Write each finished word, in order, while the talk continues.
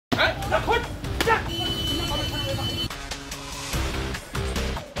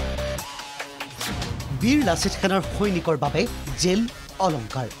বীৰ লাচিত সেনাৰ সৈনিকৰ বাবে জেল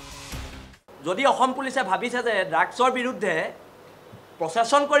অলংকাৰ যদি অসম পুলিচে ভাবিছে যে ড্ৰাগছৰ বিৰুদ্ধে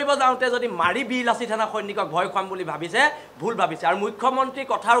প্ৰশাসন কৰিব যাওঁতে যদি মাৰি বীৰ লাচিত সেনা সৈনিকক ভয় খুৱাম বুলি ভাবিছে ভুল ভাবিছে আৰু মুখ্যমন্ত্ৰী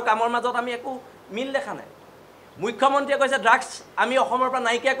কথা আৰু কামৰ মাজত আমি একো মিল দেখা নাই মুখ্যমন্ত্ৰীয়ে কৈছে ড্ৰাগছ আমি অসমৰ পৰা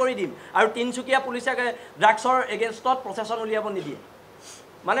নাইকিয়া কৰি দিম আৰু তিনচুকীয়া পুলিচে ড্ৰাগছৰ এগেইনষ্টত প্ৰশাসন উলিয়াব নিদিয়ে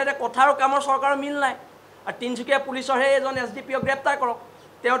মানে এটা কথা আৰু কামৰ চৰকাৰৰ মিল নাই আৰু তিনচুকীয়া পুলিচৰহে এজন SDPO গ্ৰেপ্তাৰ কৰক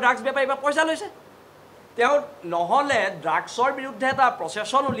তেওঁ ড্ৰাগছ বেপাৰীৰ পৰা পইচা লৈছে তেওঁ নহ'লে ড্ৰাগছৰ বিৰুদ্ধে এটা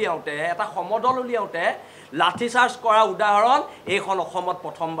প্ৰচেছন উলিয়াওঁতে এটা সমদল উলিয়াওঁতে লাঠি চাৰ্জ কৰা উদাহৰণ এইখন অসমত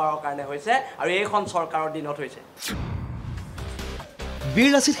প্ৰথমবাৰৰ কাৰণে হৈছে আৰু এইখন চৰকাৰৰ দিনত হৈছে বীৰ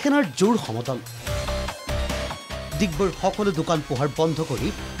লাচিত সেনাৰ জোৰ সমদল ডিগবৈৰ সকলো দোকান পোহাৰ বন্ধ কৰি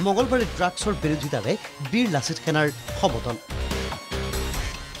মঙলবাৰে ড্ৰাগছৰ বিৰোধিতাৰে বীৰ লাচিত সেনাৰ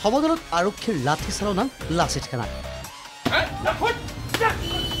সমদলত আৰক্ষীৰ লাঠি চালনা লাচিত সেনাক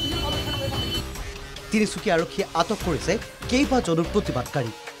তিনিচুকীয়া আৰক্ষীয়ে আটক কৰিছে কেইবাজনো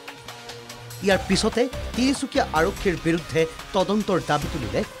প্ৰতিবাদকাৰী ইয়াৰ পিছতে তিনিচুকীয়া আৰক্ষীৰ বিৰুদ্ধে তদন্তৰ দাবী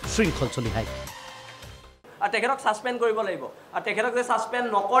তুলিলে শৃংখল চলিহাই আৰু তেখেতক ছাছপেণ্ড কৰিব লাগিব আৰু তেখেতক যে ছাছপেণ্ড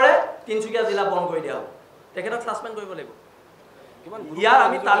নকৰে তিনিচুকীয়া জিলা বন্ধ কৰি দিয়া হ'ব তেখেতক ছাছপেণ্ড কৰিব লাগিব ইয়াৰ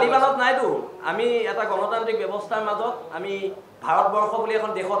আমি তালিবানত নাইতো আমি এটা গণতান্ত্ৰিক ব্যৱস্থাৰ মাজত আমি ভাৰতবৰ্ষ বুলি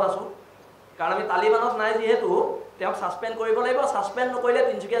এখন দেশত আছোঁ কাৰণ আমি তালিবানত নাই যিহেতু তেওঁক ছাছপেণ্ড কৰিব লাগিব ছাছপেণ্ড নকৰিলে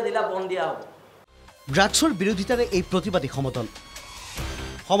তিনিচুকীয়া জিলা বন্ধ দিয়া হ'ব ড্ৰাগছৰ বিৰোধিতাৰে এই প্ৰতিবাদী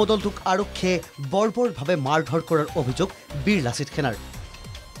সমদলটোক আৰক্ষীয়ে বৰ্বৰভাৱে মাৰধৰ কৰাৰ অভিযোগ বীৰ লাচিত সেনাৰ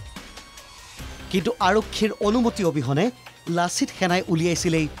কিন্তু আৰক্ষীৰ অনুমতি অবিহনে লাচিত সেনাই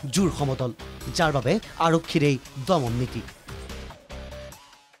উলিয়াইছিল এই জোৰ সমদল যাৰ বাবে আৰক্ষীৰ এই দমন নীতি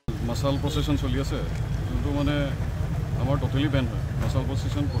মাছাল প্ৰচেছন চলি আছে কিন্তু মানে আমাৰ টোটেলি বেন হয় মাছাল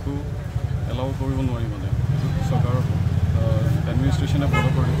প্ৰচেছন ক'তো এলাউ কৰিব নোৱাৰি মানে চৰকাৰৰ এডমিনিষ্ট্ৰেশ্যনে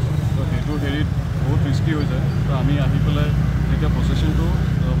ফ'ল' কৰি তো সেইটো হেৰিত বহুত ৰিস্কি হৈ যায় তো আমি আহি পেলাই এতিয়া প্ৰচেছনটো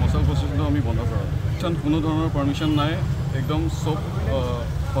মাছাল প্ৰচেছনটো আমি বন্ধ কৰা কোনো ধৰণৰ পাৰ্মিশ্যন নাই একদম চব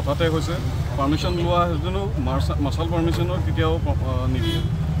হঠাতে হৈছে পাৰ্মিশ্যন লোৱা হেতেনো মাছাল পাৰ্মিশ্যনৰ কেতিয়াও নিদিয়ে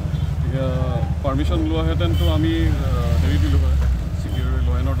পাৰ্মিশ্যন লোৱাহেঁতেনতো আমি হেৰি দিলোঁ হয় চিকিউৰিটি ল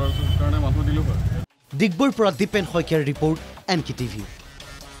এণ্ড অৰ্ডাৰৰ কাৰণে মানুহ দিলোঁ হয় ডিগবৈৰ পৰা দীপেন শইকীয়াৰ report NKTV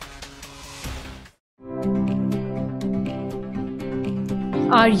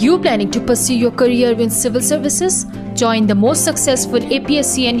Are you planning to pursue your career in civil services? Join the most successful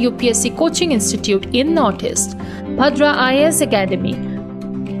APSC and UPSC coaching institute in Northeast, Bhadra IAS Academy.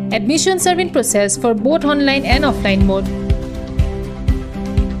 Admissions are in process for both online and offline mode.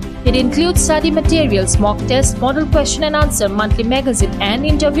 It includes study materials, mock test, model question and answer, monthly magazine and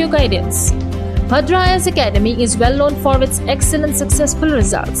interview guidance. Bhadra IAS Academy is well known for its excellent successful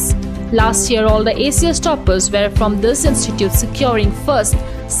results. Last year, all the ACS toppers were from this institute, securing first,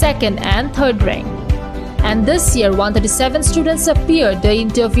 second and third rank. And this year, 137 students appeared. The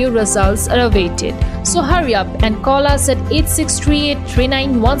interview results are awaited. So hurry up and call us at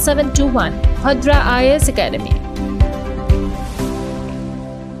 8638391721. Bhadra IAS Academy.